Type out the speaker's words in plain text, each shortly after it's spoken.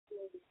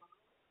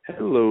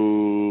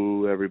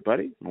Hello,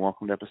 everybody, and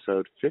welcome to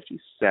episode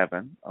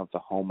 57 of the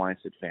Home Ice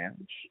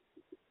Advantage.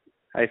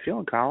 How you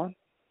feeling, Colin?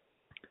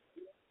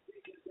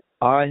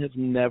 I have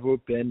never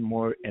been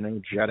more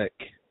energetic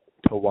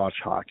to watch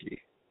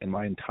hockey in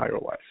my entire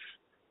life.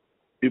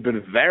 You've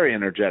been very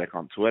energetic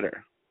on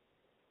Twitter.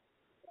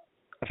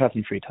 I've had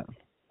some free time.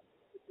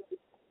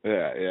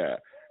 Yeah.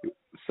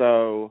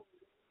 So,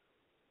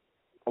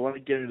 I want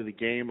to get into the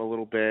game a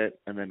little bit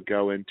and then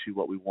go into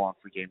what we want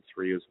for Game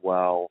 3 as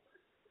well.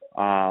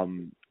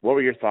 What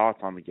were your thoughts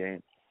on the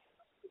game?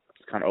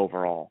 Just kind of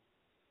overall.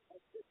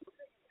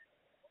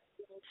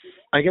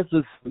 I guess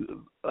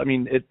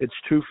it's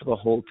true for the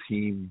whole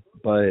team,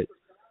 but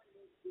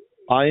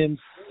I am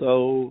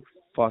so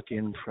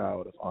fucking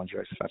proud of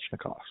Andrei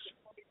Svechnikov.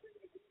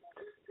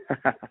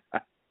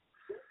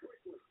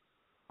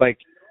 Like,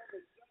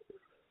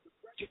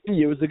 2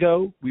 years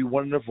ago, we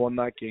wouldn't have won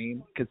that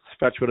game because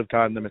Svech would have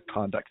gotten the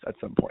misconduct at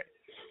some point.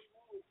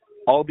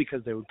 All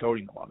because they were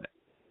goading them on it.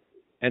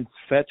 And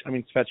Svech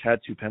had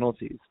 2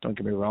 penalties, don't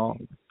get me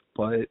wrong,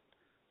 but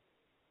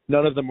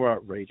none of them were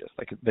outrageous.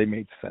 Like, they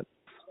made sense.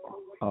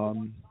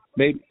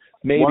 Maybe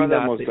one of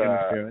them not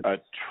was a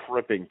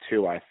tripping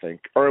too, I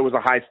think, or it was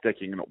a high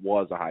sticking, and it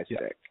was a high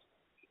stick.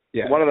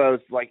 Yeah. One of those,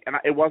 and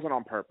it wasn't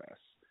on purpose,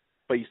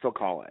 but you still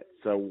call it.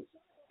 So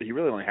he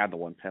really only had the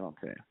 1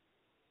 penalty.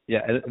 Yeah,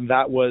 and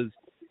that was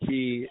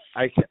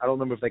I don't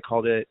remember if they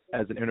called it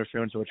as an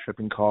interference or a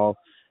tripping call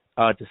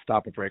to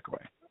stop a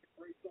breakaway,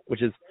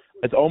 which is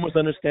it's almost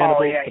understandable.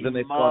 Oh yeah, but then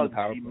they mugged. the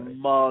power He play.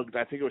 mugged.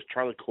 I think it was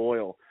Charlie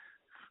Coyle.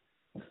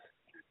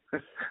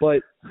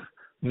 But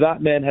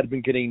that man had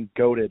been getting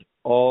goaded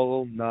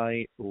all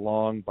night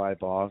long by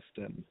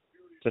Boston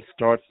to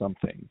start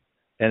something,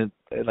 and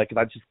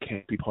that just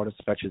can't be part of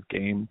Svech's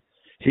game.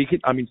 He can,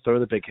 throw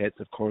the big hits,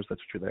 of course, that's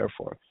what you're there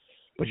for,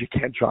 but you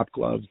can't drop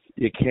gloves.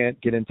 You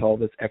can't get into all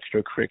this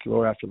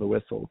extracurricular after the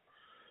whistle,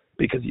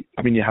 because you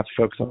have to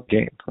focus on the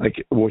game.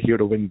 Like, we're here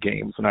to win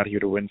games. We're not here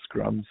to win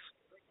scrums.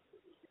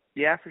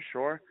 Yeah, for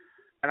sure.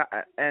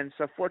 And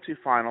so 4-2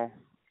 final,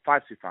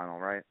 5-2 final,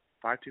 right?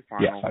 5-2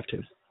 final. Yeah,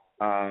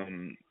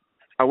 5-2.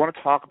 I want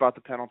to talk about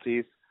the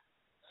penalties.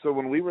 So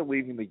when we were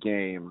leaving the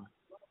game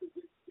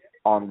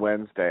on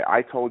Wednesday,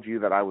 I told you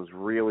that I was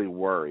really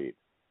worried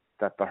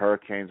that the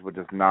Hurricanes would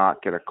just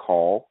not get a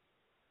call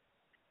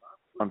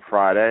on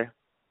Friday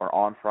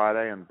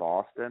in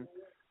Boston.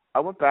 I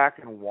went back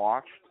and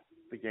watched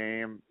the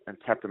game and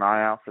kept an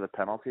eye out for the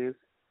penalties.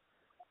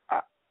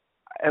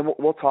 And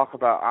we'll talk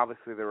about,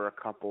 obviously, there were a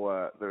couple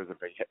there was a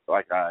big hit,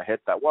 like a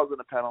hit that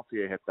wasn't a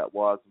penalty, a hit that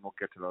was, and we'll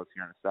get to those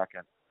here in a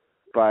second.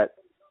 But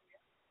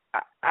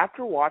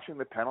after watching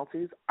the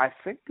penalties, I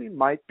think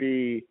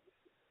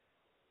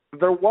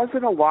there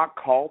wasn't a lot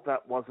called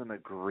that wasn't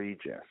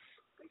egregious.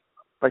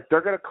 Like,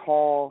 they're going to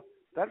call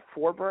that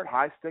Forbert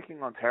high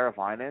sticking on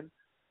Teravainen,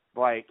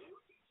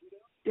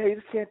 you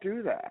just can't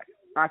do that.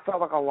 I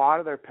felt like a lot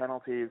of their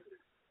penalties,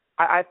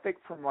 I think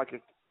from like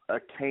a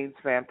Canes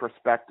fan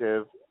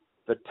perspective,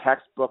 the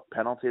textbook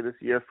penalty this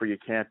year for you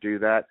can't do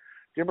that.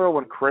 Do you remember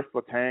when Chris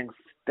Letang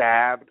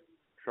stabbed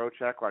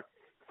Trocheck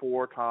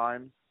 4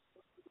 times?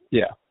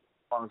 Yeah.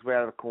 On his way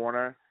out of the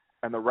corner,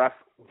 and the ref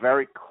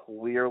very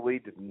clearly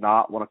did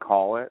not want to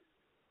call it,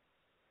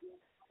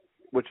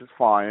 which is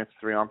fine. It's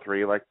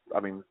 3-on-3,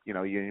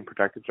 union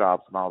protected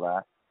jobs and all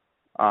that.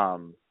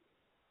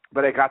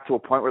 But it got to a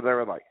point where they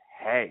were like,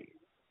 hey,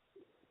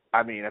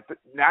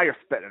 now you're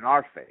spitting in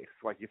our face.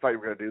 Like, you thought you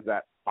were going to do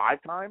that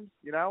 5 times,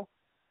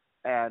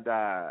 And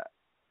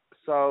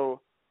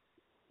so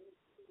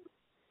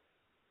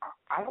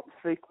I don't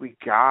think we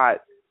got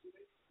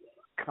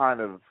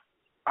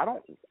I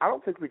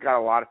don't think we got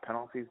a lot of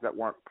penalties that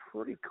weren't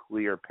pretty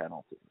clear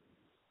penalties.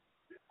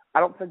 I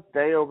don't think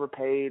they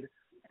overpaid.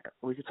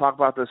 We could talk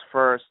about this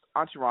first.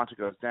 Antti Raanta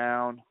goes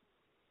down.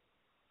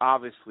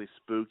 Obviously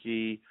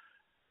spooky.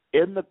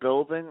 In the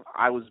building,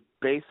 I was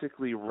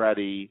basically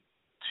ready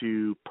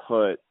to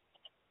put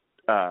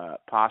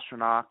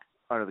Pastrnak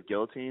under the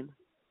guillotine,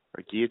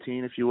 or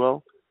guillotine, if you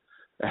will,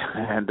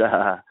 and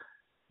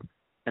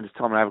just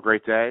tell him to have a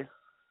great day.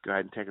 Go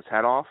ahead and take his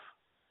head off.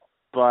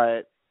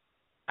 But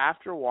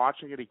after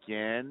watching it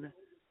again,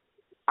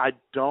 I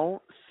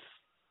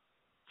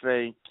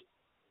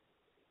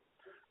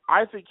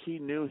think he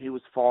knew he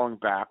was falling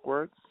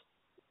backwards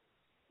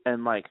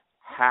and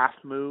half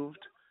moved,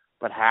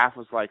 but half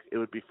was it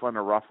would be fun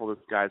to ruffle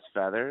this guy's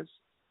feathers.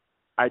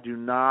 I do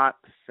not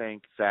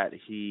think that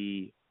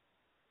he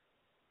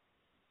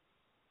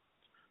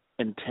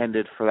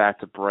intended for that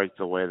to break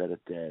the way that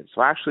it did.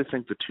 So I actually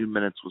think the 2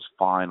 minutes was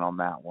fine on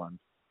that one.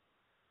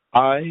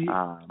 I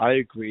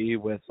agree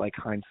with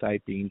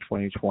hindsight being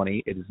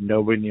 2020. It is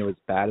nowhere near as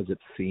bad as it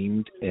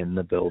seemed in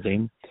the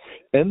building.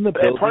 In the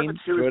building,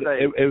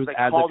 it was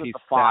as if he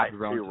stabbed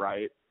Raanta too,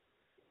 right?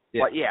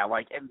 Yeah.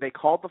 And they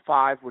called the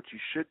 5, which you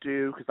should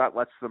do because that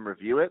lets them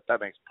review it. That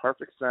makes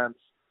perfect sense.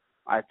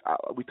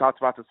 We talked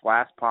about this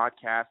last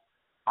podcast.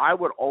 I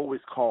would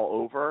always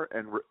call over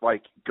and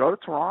go to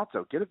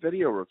Toronto, get a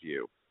video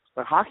review.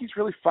 Hockey's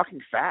really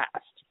fucking fast.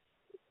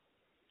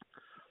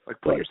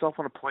 Put yourself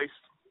on a place.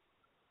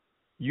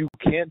 you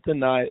can't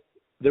deny.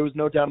 There was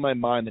no doubt in my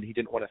mind that he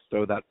didn't want to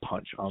throw that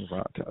punch on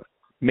Ronta.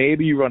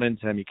 Maybe you run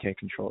into him, you can't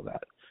control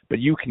that, but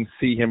you can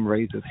see him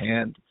raise his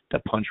hand to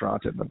punch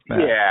Ronta in the back.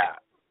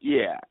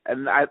 Yeah,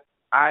 and I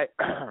I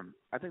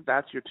think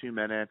that's your 2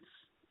 minutes.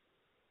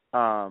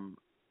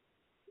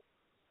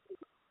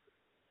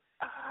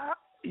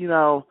 You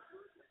know,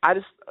 I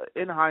just,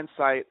 in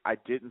hindsight, I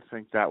didn't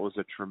think that was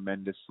a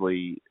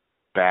tremendously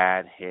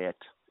bad hit.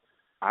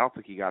 I don't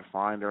think he got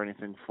fined or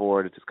anything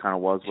for it. It just kind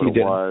of was what it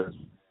was.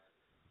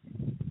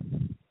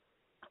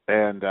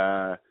 And,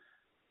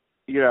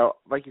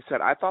 like you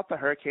said, I thought the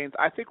Hurricanes,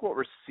 I think what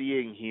we're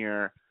seeing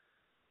here,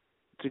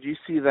 did you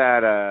see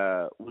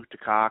that Luke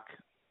DeCock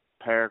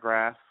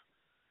paragraph?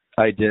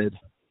 I did.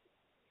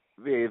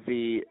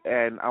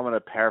 And I'm going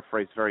to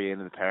paraphrase the very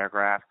end of the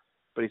paragraph,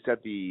 but he said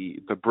the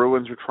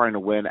Bruins were trying to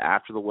win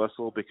after the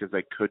whistle because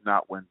they could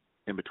not win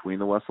in between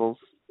the whistles.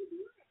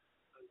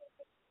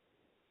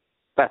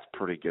 That's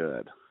pretty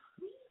good.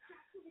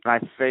 And I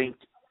think,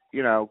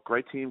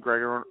 great team,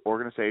 great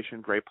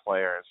organization, great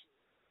players.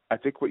 I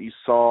think what you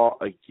saw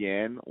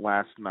again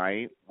last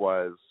night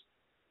was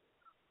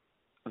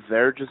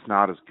they're just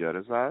not as good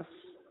as us.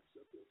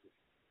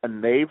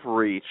 And they've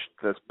reached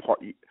this part.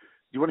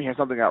 You want to hear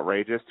something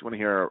outrageous? Do you want to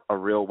hear a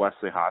real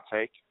Wesley hot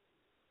take?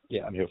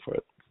 Yeah, I'm here for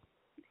it.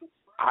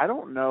 I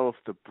don't know if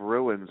the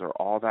Bruins are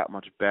all that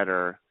much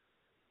better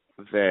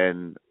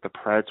than the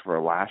Preds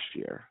were last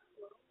year.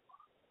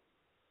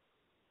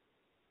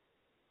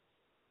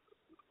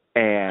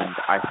 And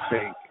I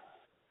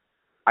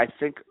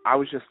think I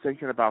was just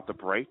thinking about the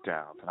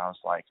breakdowns, and I was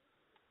like,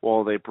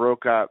 well, they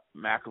broke up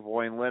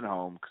McAvoy and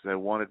Lindholm because they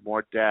wanted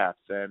more depth,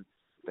 and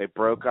they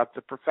broke up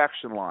the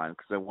perfection line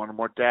because they wanted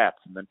more depth,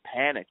 and then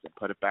panicked and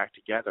put it back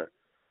together.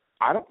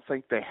 I don't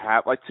think they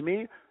have, to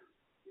me,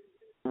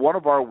 one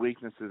of our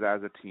weaknesses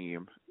as a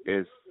team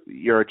is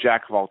you're a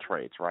jack of all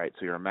trades, right?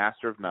 So you're a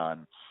master of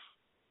none.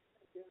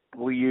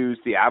 We use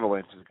the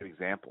Avalanche as a good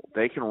example.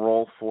 They can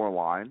roll 4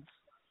 lines,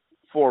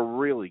 4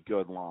 really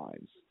good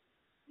lines.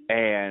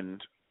 And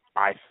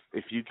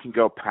if you can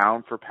go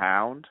pound for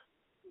pound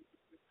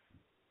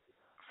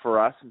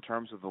for us in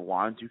terms of the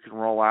lines you can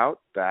roll out,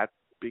 that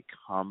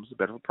becomes a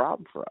bit of a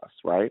problem for us,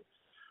 right?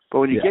 But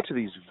when you get to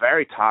these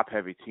very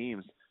top-heavy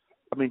teams,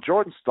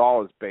 Jordan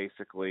Staal is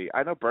basically –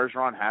 I know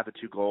Bergeron had the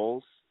 2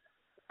 goals.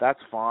 That's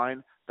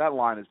fine. That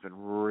line has been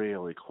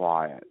really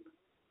quiet,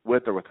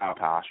 with or without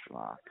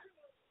Pastrnak.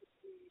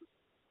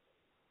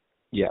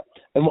 Yeah.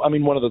 And,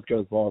 one of those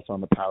goals was also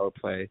on the power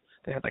play.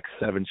 They had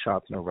 7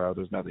 shots in a row.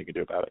 There's nothing you can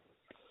do about it.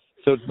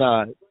 So it's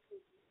not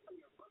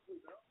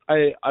 –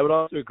 I would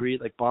also agree,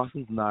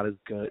 Boston's not as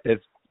good.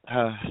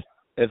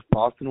 If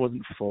Boston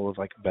wasn't full of,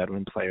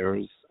 veteran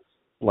players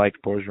like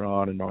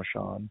Bergeron and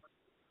Marchand,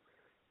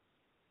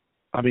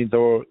 they're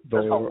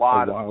a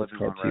lot a of living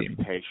on team.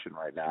 reputation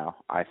right now,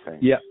 I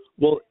think. Yeah.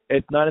 Well,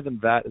 it's not even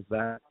that. It's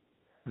that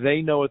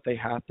they know what they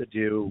have to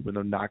do when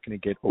they're not going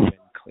to get a win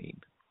clean.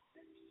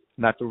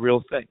 And that's a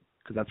real thing,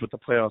 because that's what the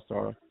playoffs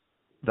are.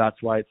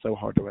 That's why it's so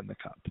hard to win the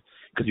cup,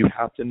 because you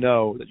have to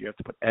know that you have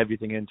to put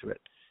everything into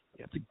it.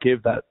 You have to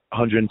give that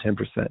 110% to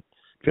be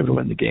able to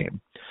win the game.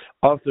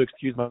 Also,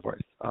 excuse my voice.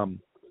 I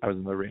was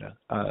in the arena.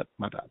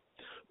 My bad.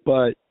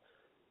 But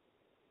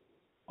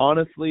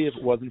honestly, if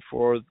it wasn't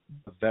for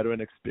the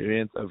veteran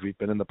experience of we've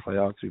been in the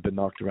playoffs, we've been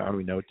knocked around,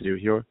 we know what to do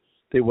here,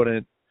 they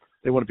wouldn't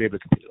be able to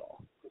compete at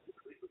all.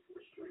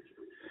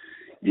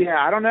 Yeah,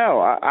 I don't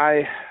know.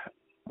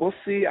 We'll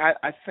see.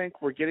 I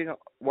think we're getting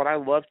what I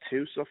love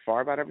too so far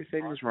about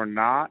everything is we're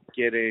not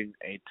getting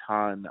a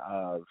ton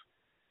of.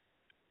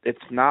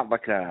 It's not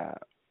like a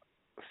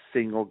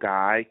single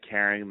guy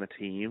carrying the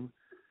team.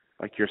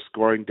 Your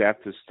scoring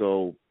depth is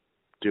still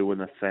doing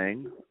the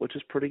thing, which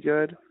is pretty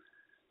good.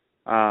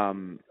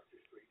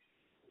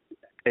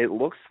 It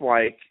looks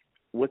like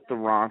with the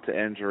Ronta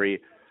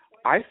injury,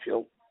 I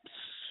feel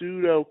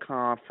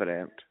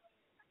pseudo-confident,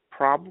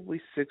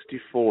 probably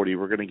 60-40,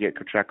 we're going to get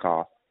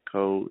Kochetkov.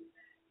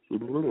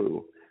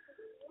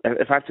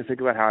 If I have to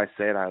think about how I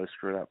say it, I always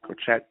screw it up.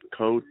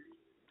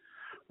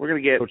 We're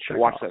going to get,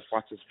 watch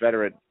this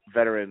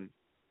veteran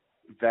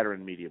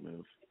media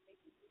move.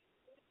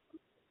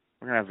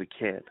 We're going to have the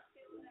kid.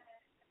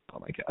 Oh,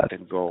 my God.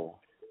 In goal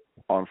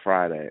on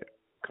Friday.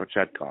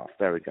 Kochetkov.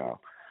 There we go.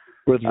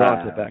 With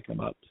Ronta backing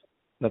him up.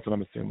 That's what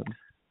I'm assuming.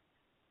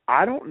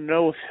 I don't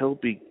know if he'll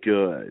be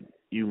good.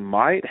 You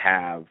might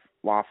have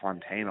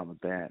LaFontaine on the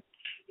bench.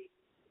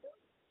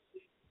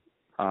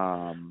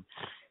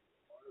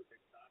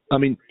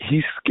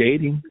 He's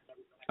skating.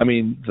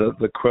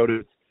 The quote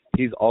is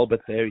he's all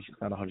but there. He's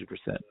just not 100%.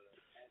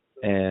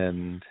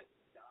 And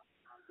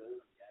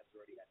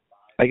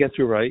I guess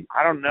you're right.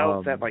 I don't know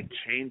if that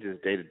changes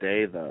day to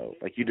day though.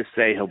 You just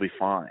say he'll be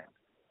fine.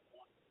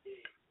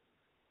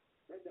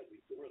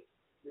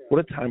 What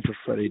a time for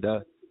Freddie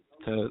to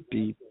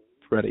be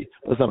ready.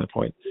 That's not my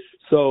point.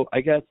 So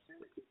I guess,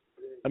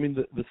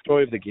 the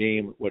story of the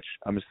game, which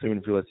I'm assuming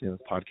if you're listening to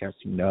this podcast,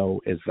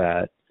 is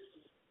that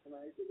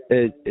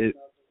it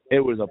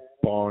was a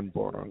barn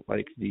burner.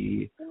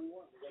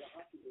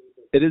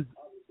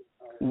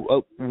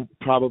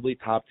 probably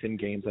top 10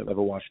 games I've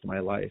ever watched in my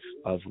life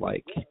of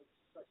like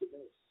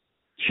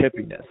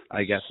chippiness,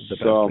 I guess is the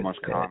best So way to much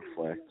say it.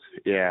 conflict.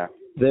 Yeah.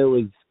 It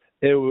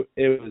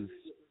was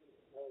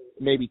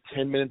maybe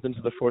 10 minutes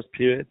into the first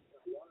period,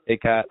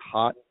 it got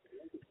hot,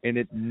 and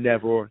it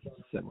never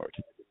simmered.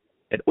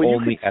 It Well,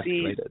 only you could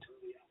see, escalated.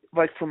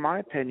 like, from my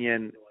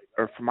opinion,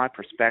 or from my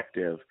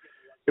perspective,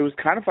 it was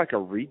kind of like a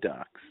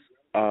redux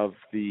of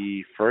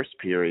the first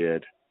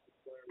period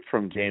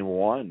from game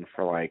one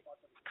for like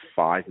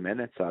 5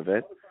 minutes of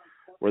it,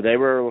 where they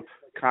were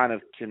kind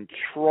of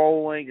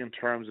controlling in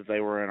terms of they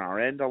were in our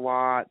end a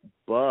lot,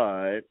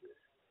 but,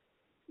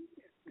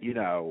 you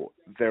know,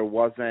 there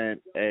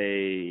wasn't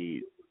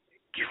a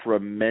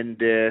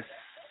tremendous,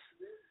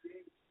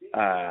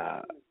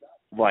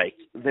 like,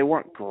 they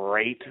weren't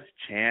great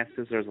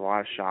chances. There's a lot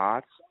of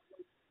shots.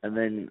 And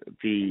then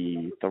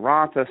the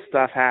Ronta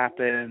stuff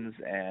happens,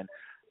 and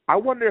I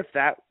wonder if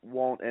that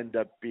won't end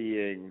up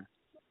being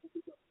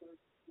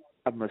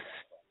a mistake.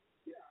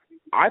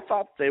 I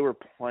thought they were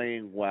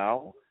playing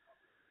well,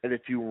 and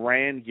if you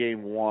ran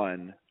game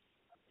one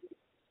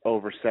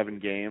over 7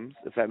 games,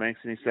 if that makes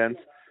any sense,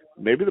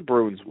 maybe the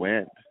Bruins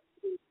win.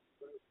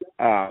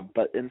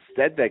 But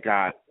instead they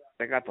got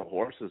the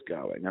horses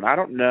going, and I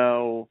don't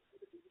know.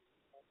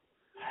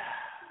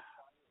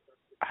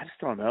 I just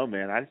don't know,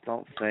 man. I just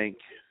don't think.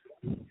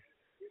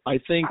 I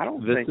think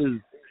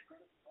is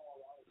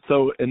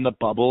so in the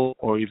bubble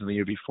or even the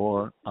year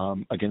before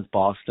against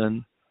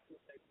Boston.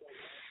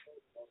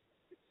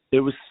 It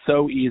was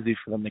so easy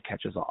for them to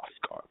catch us off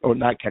guard, or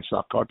not catch us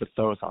off guard, but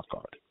throw us off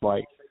guard.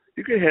 Like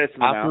you could hit us in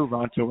the after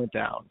mouth. Ronto went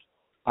down,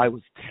 I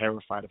was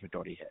terrified of a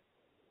dirty hit,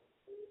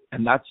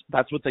 and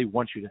that's what they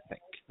want you to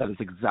think. That is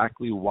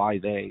exactly why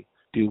they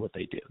do what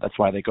they do. That's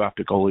why they go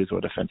after goalies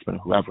or defensemen,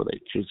 whoever they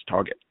choose to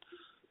target,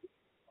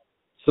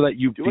 so that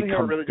you Do you want to hear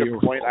a really good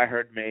fearful. point I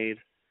heard made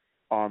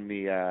on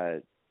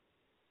the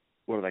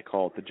what do they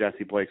call it? The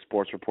Jesse Blake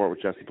Sports Report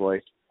with Jesse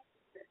Blake.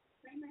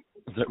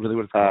 Is that really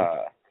what it's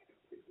called?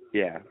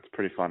 Yeah, it's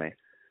pretty funny.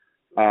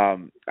 I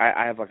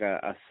have like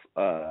a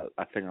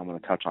thing I'm going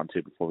to touch on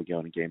too before we go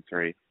into Game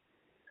 3.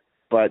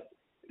 But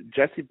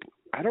Jesse,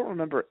 I don't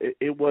remember.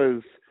 It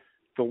was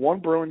the one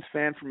Bruins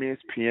fan from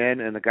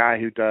ESPN and the guy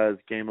who does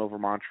Game Over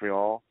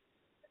Montreal,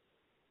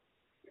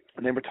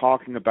 and they were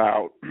talking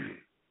about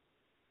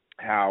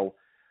how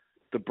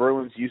the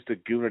Bruins used to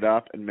goon it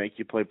up and make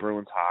you play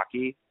Bruins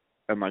hockey.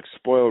 And like,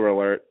 spoiler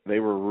alert,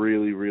 they were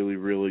really, really,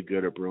 really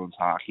good at Bruins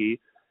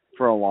hockey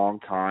for a long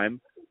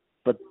time.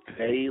 But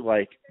they,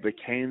 like, the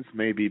Canes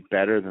may be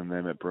better than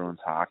them at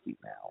Bruins hockey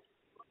now.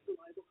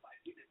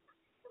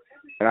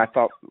 And I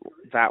thought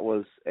that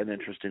was an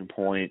interesting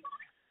point.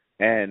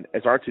 And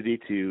as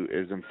R2D2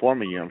 is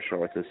informing you, I'm sure,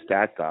 with his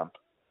stat dump,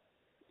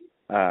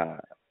 how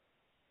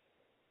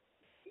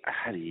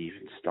do you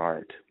even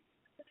start?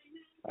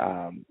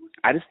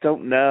 I just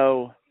don't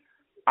know.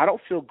 I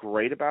don't feel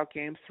great about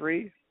Game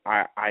 3.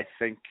 I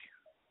think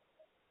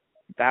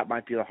that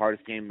might be the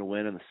hardest game to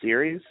win in the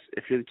series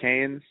if you're the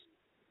Canes.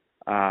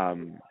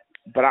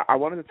 But I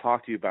wanted to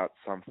talk to you about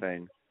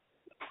something.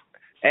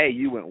 Hey,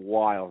 you went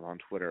wild on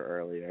Twitter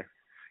earlier.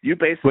 You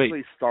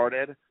basically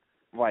started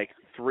like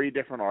 3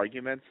 different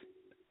arguments.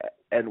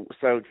 And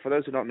so for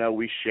those who don't know,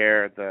 we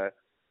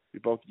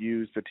both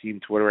use the team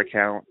Twitter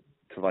account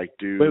to like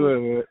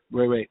do.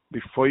 Wait.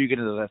 Before you get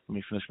into that, let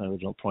me finish my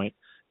original point.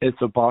 It's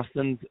so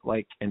Boston's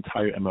like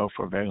entire MO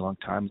for a very long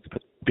time is to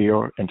put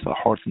beer into the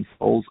hearts and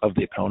souls of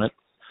the opponent.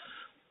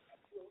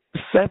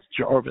 Seth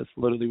Jarvis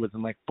literally was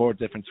in like 4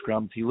 different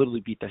scrums. He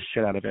literally beat the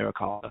shit out of Eric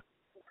Holla,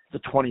 the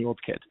 20-year-old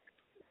kid.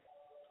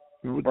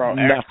 Bro,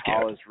 Eric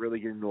Holla is really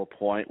getting to a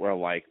point where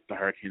like the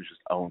Hurricanes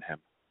just own him.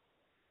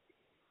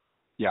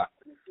 Yeah.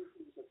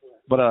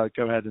 But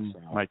go ahead and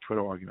my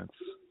Twitter arguments.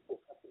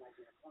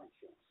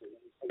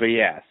 But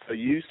yeah, so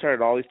you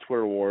started all these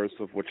Twitter wars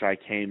of which I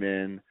came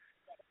in.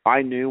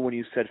 I knew when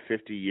you said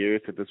 50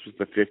 years that this was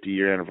the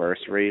 50-year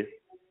anniversary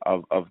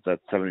of the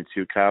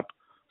 72 Cup.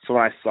 So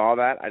when I saw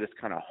that, I just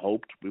kind of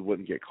hoped we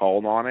wouldn't get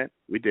called on it.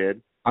 We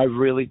did. I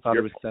really thought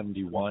it was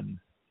 71,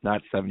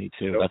 not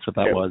 72. That's what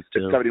that was,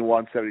 too. It's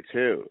 71,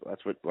 72.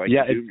 That's what, like,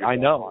 yeah, I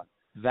know.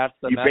 That's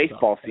the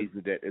baseball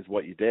seasoned it is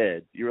what you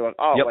did. You were like,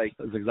 like,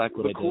 that's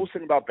exactly what the coolest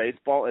thing about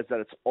baseball is that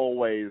it's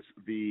always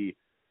the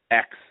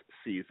X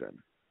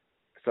season.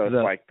 So it's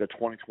like the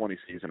 2020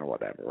 season or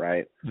whatever,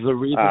 right? The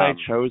reason I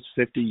chose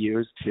 50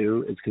 years,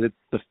 too, is because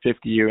it's the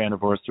 50-year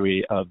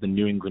anniversary of the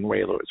New England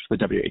Whalers for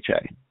the WHA.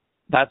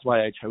 That's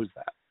why I chose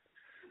that.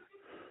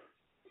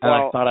 And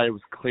I thought I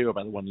was clear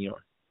about 1 year.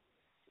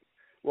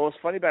 Well, what's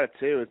funny about it,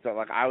 too, is that,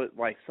 like, I was,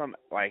 like, some,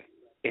 like,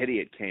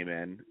 idiot came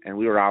in, and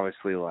we were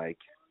obviously, like,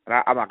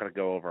 and I'm not going to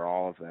go over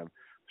all of them.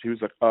 She was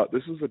like,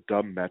 this is a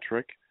dumb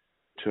metric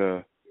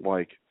to,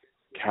 like,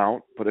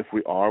 count, but if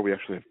we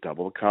actually have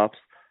double the cups.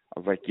 I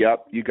was like,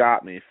 yep, you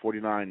got me,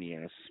 49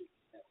 years.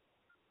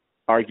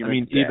 Argument. I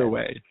mean, either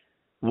way,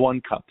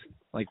 1 cup.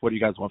 Like, what do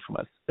you guys want from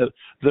us?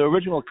 The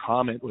original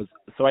comment was,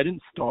 so I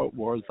didn't start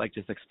wars, like,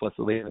 just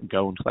explicitly and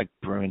go into, like,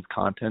 Bruins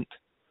content.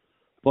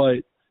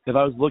 But if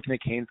I was looking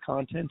at Canes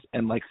content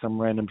and like some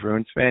random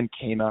Bruins fan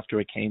came after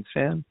a Canes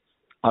fan,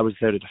 I was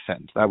there to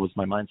defend. That was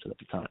my mindset at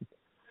the time.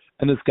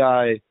 And this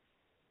guy,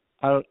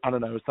 I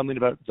don't know, it was something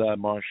about the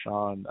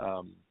Marchand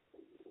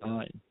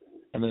line.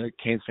 And the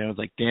Canes fan was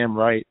like, damn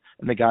right.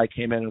 And the guy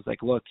came in and was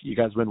like, look, you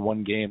guys win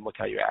one game, look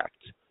how you act.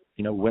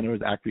 You know,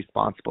 winners act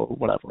responsible,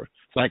 whatever.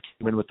 So I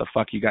came in with the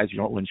fuck you guys, you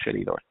don't win shit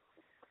either.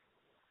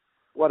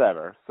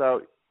 Whatever.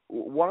 So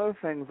one of the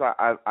things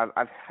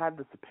I've had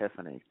this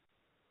epiphany.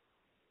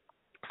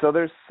 So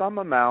there's some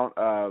amount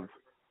of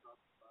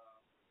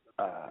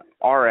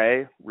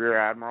R.A., Rear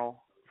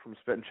Admiral from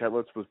Spit and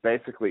Chitlets, was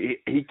basically,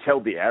 he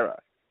killed the era.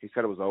 He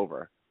said it was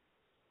over.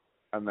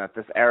 And that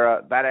that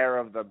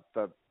era of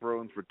the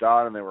Bruins were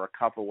done, and they were a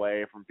cup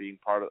away from being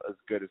part of as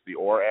good as the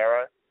Orr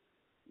era,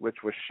 which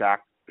was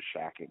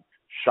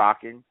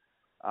shocking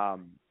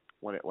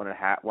when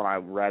I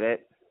read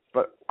it.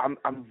 But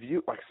I'm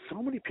viewed like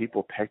so many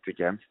people picked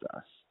against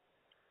us,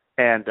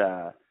 and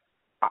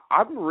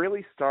I'm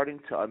really starting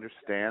to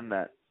understand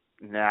that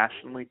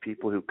nationally,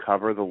 people who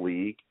cover the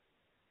league,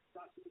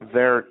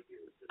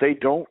 they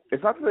don't.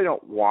 It's not that they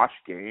don't watch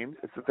games;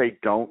 it's that they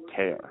don't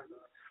care.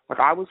 Like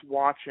I was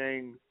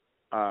watching.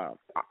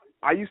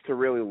 I used to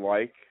really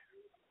like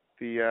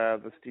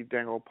the Steve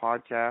Dangle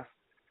podcast.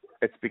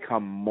 It's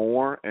become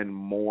more and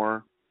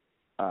more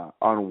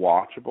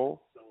unwatchable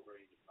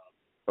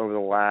over the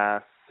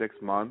last 6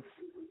 months.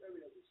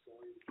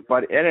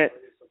 But in it,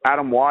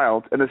 Adam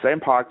Wilde, in the same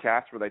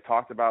podcast where they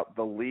talked about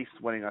the Leafs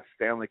winning a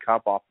Stanley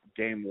Cup off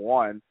Game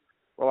 1,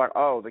 we're like,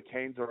 oh, the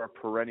Canes are a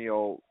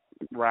perennial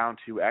round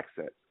 2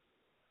 exit.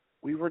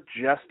 We were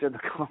just in the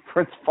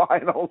conference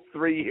finals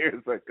 3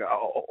 years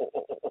ago.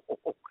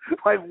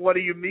 Like, what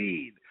do you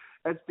mean?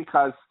 It's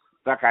because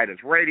that guy does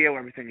radio,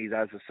 everything he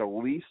does is so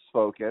Leafs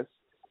focused,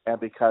 and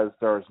because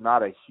there's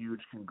not a huge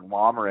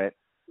conglomerate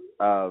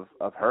of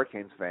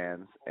Hurricanes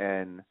fans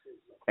in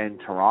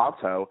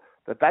Toronto,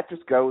 that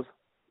just goes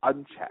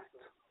unchecked.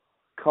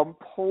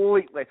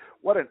 Completely.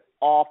 What an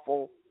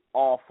awful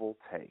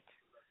take.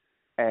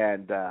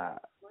 And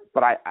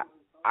but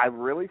I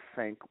really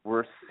think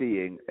we're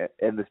seeing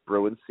in this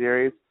Bruins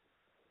series,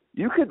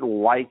 you could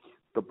like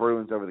the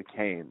Bruins over the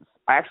Canes.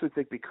 I actually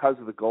think because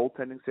of the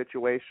goaltending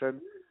situation,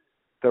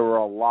 there were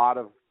a lot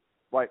of,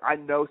 like, I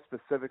know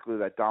specifically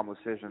that Dom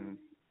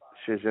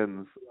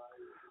Luszczyszyn's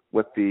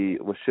with the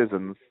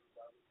Luszczyszyn's,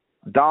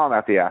 Dom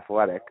at the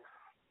Athletic.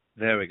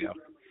 There we go.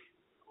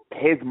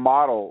 His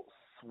model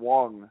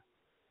swung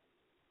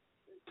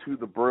to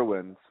the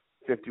Bruins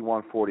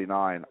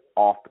 51-49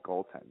 off the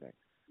goaltending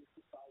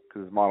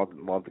because his model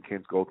didn't love the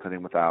Canes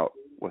goaltending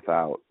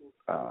without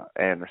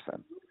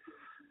Anderson.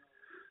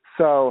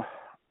 So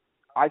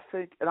I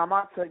think, and I'm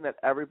not saying that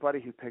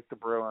everybody who picked the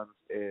Bruins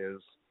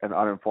is an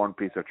uninformed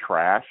piece of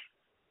trash,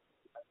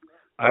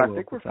 but I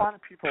think we're finding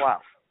people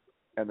out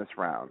in this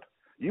round.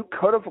 You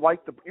could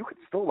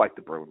still like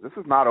the Bruins. This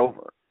is not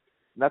over.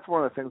 And that's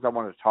one of the things I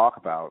wanted to talk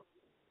about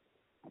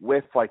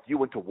with, like, you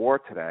went to war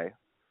today,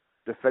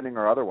 defending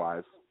or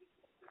otherwise.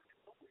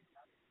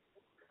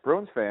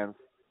 Bruins fans,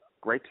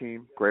 great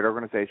team, great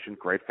organization,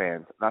 great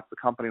fans. And that's the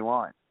company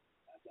line.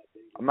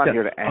 I'm not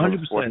here to end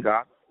the sports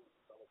god.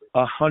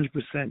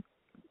 100%.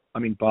 I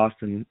mean,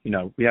 Boston,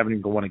 we haven't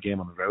even won a game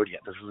on the road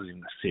yet. This isn't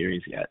even a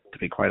series yet, to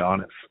be quite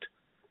honest.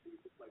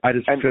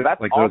 And feel that's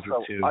like also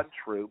those are two.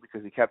 Untrue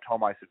because he kept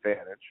home ice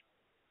advantage.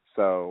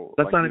 So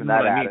that's not even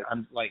what I mean. Added.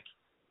 I'm like,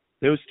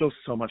 there was still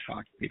so much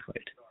hockey to be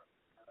played.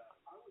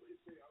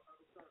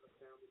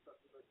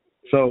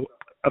 So,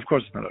 of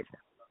course, it's not over.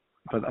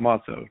 But I'm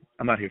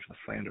not here for the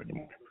slander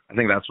anymore. I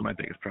think that's what my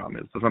biggest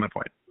problem is. That's not my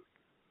point.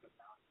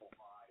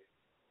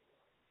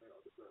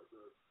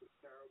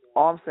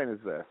 All I'm saying is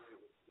this.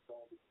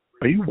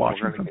 Are you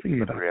watching something in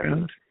the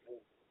background?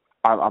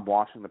 I'm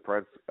watching the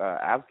Preds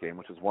Avs game,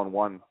 which is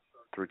 1-1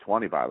 through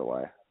 20, by the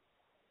way.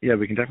 Yeah,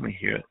 we can definitely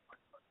hear it.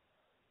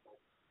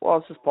 Well,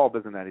 it's just Paul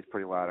Bissonnette. He's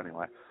pretty loud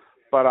anyway.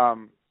 But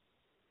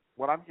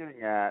what I'm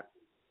getting at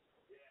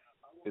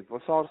is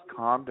let's all just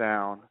calm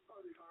down.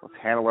 Let's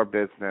handle our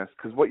business.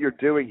 Because what you're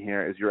doing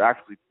here is you're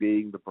actually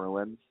being the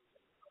Bruins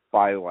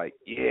by, like,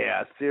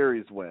 yeah,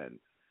 series win.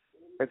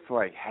 It's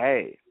like,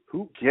 hey,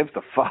 who gives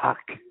a fuck?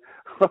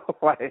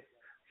 Like,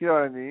 you know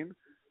what I mean?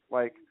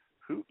 Like,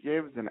 who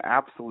gives an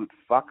absolute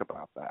fuck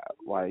about that?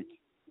 Like,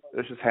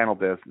 let's just handle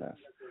business.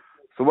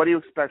 So what do you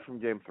expect from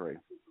Game 3?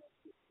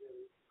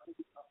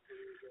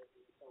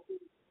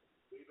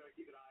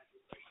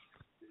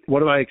 What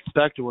do I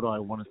expect or what do I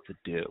want us to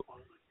do?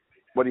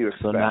 What do you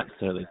expect? So not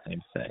necessarily the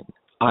same thing.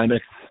 I'm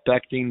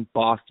expecting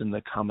Boston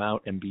to come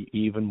out and be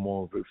even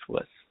more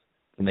ruthless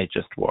than they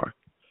just were.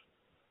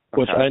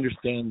 Which I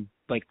understand,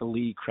 like, the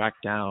league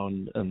cracked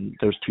down and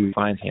there's 2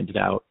 fines handed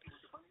out.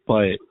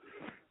 But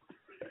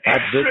at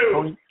this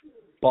point,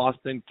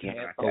 Boston can't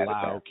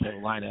allow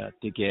Carolina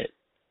to get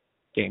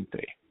Game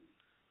 3.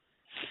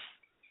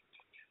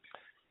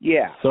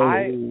 Yeah. So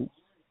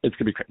it's going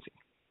to be crazy.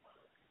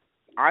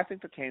 I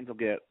think the Canes will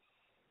get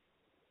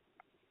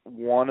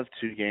 1 of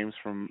 2 games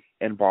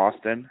in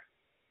Boston.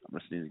 I'm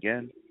going to sneeze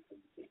again.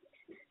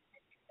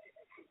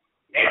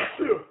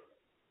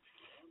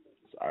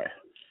 Sorry.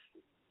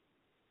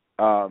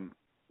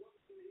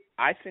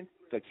 I think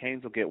the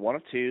Canes will get one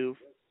of two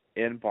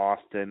in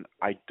Boston.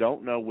 I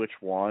don't know which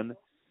one.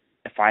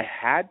 If I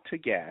had to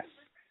guess,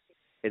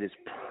 it is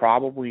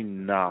probably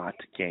not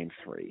Game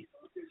 3.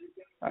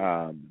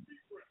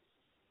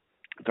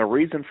 The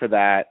reason for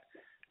that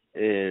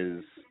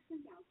is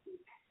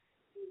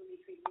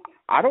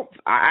I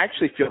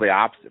actually feel the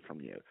opposite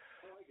from you.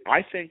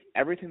 I think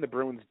everything the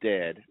Bruins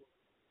did,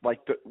 like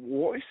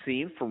what we've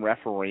seen from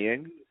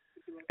refereeing,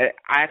 I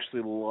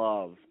actually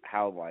love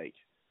how, like,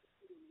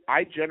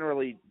 I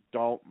generally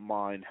don't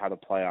mind how the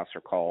playoffs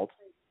are called.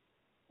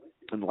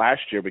 And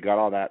last year we got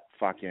all that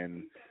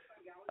fucking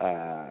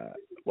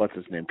what's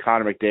his name?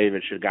 Connor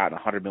McDavid should have gotten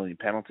 100 million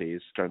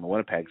penalties during the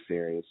Winnipeg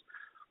series.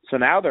 So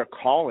now they're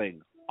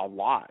calling a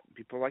lot.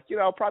 People are like,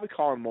 probably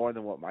calling more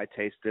than what my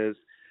taste is.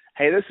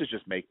 Hey, this is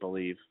just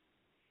make-believe.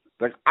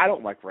 Like, I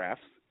don't like refs.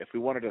 If we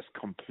want to just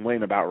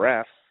complain about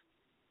refs,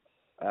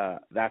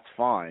 that's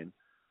fine.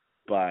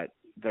 But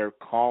they're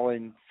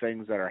calling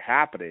things that are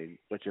happening,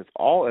 which is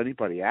all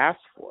anybody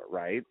asks for,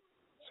 right?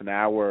 So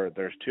now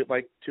there's too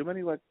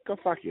many, go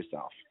fuck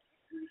yourself.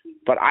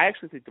 But I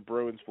actually think the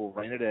Bruins will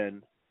rein it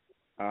in.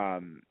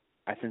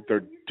 I think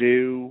they're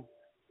due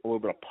a little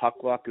bit of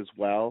puck luck as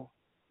well.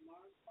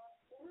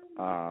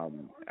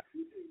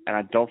 And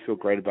I don't feel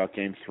great about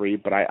Game 3,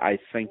 but I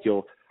think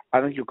you'll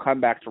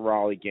come back to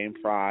Raleigh Game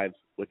 5,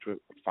 which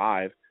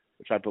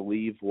I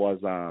believe was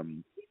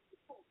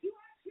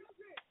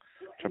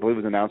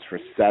announced for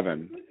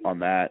 7 on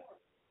that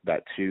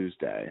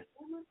Tuesday,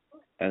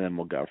 and then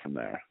we'll go from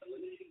there.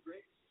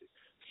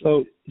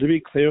 So to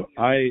be clear,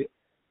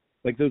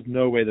 there's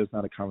no way there's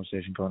not a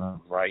conversation going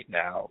on right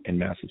now in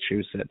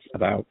Massachusetts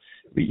about,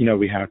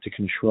 we have to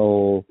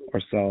control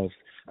ourselves.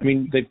 I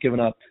mean, they've given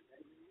up,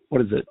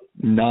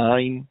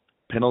 9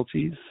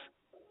 penalties?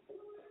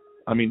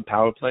 I mean,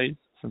 power plays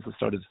since the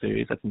start of the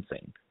series. That's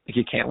insane.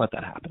 You can't let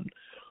that happen.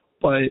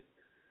 But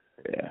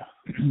yeah,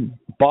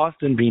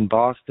 Boston being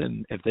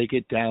Boston, if they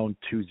get down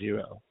 2-0,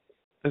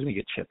 they're going to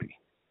get chippy.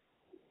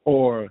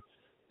 Or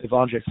if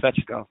Andrei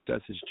Svechnikov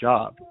does his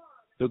job,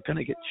 they're going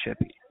to get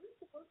chippy.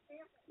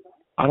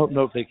 I don't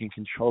know if they can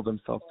control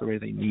themselves the way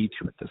they need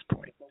to at this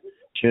point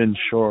to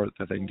ensure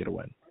that they can get a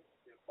win.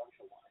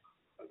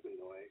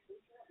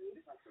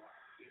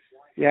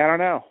 Yeah, I don't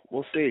know.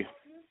 We'll see.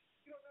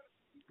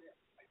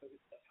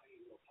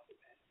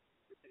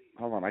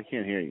 Hold on, I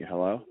can't hear you.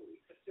 Hello?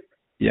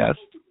 Yes?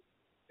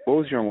 What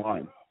was your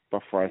line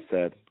before I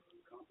said?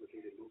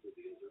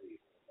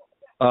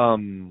 I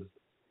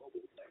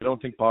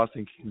don't think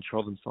Boston can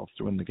control themselves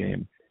to win the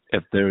game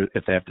if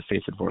they have to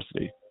face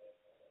adversity.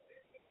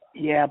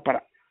 Yeah,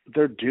 but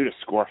they're due to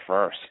score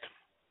first.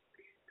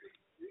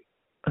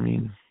 I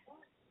mean,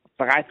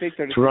 I think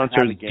they're just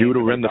Toronto's due to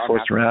win the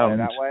first round.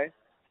 That way,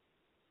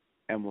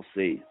 and we'll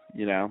see.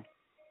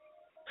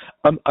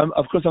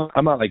 Of course,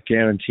 I'm not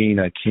guaranteeing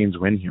a Canes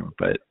win here,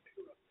 but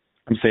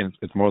I'm saying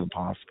it's more than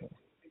possible.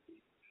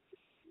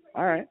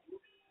 All right.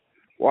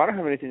 Well, I don't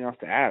have anything else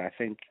to add. I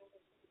think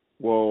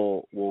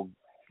we'll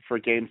for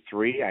Game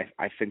 3.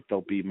 I think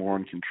they'll be more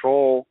in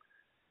control.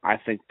 I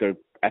think they're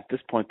at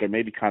this point they're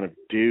maybe kind of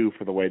due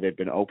for the way they've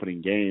been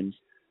opening games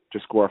to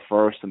score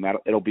first, and that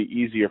it'll be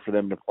easier for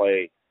them to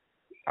play.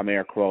 I'm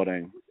air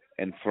quoting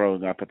and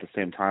throwing up at the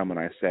same time when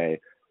I say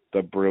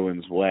the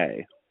Bruins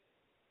way.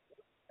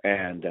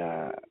 And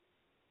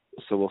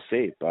so we'll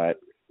see. But,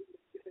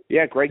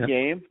 yeah, great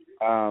game.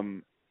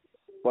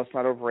 Let's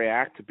not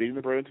overreact to beating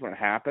the Bruins when it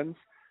happens.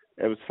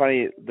 It was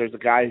funny. There's a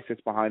guy who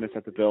sits behind us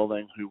at the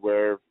building who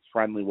we're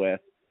friendly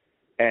with,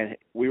 and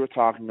we were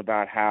talking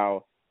about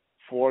how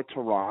for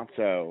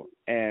Toronto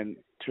and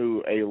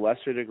to a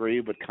lesser degree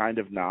but kind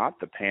of not,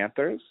 the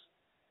Panthers,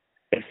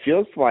 it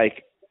feels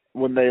like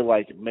when they,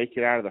 make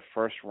it out of the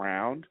first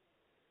round,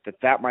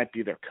 that might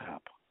be their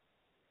cup,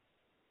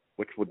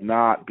 which would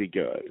not be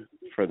good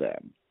for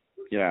them,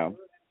 Yeah.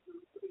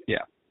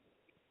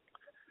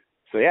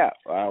 So, yeah,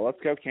 let's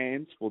go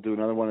Canes. We'll do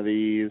another one of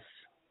these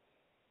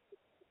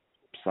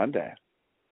Sunday.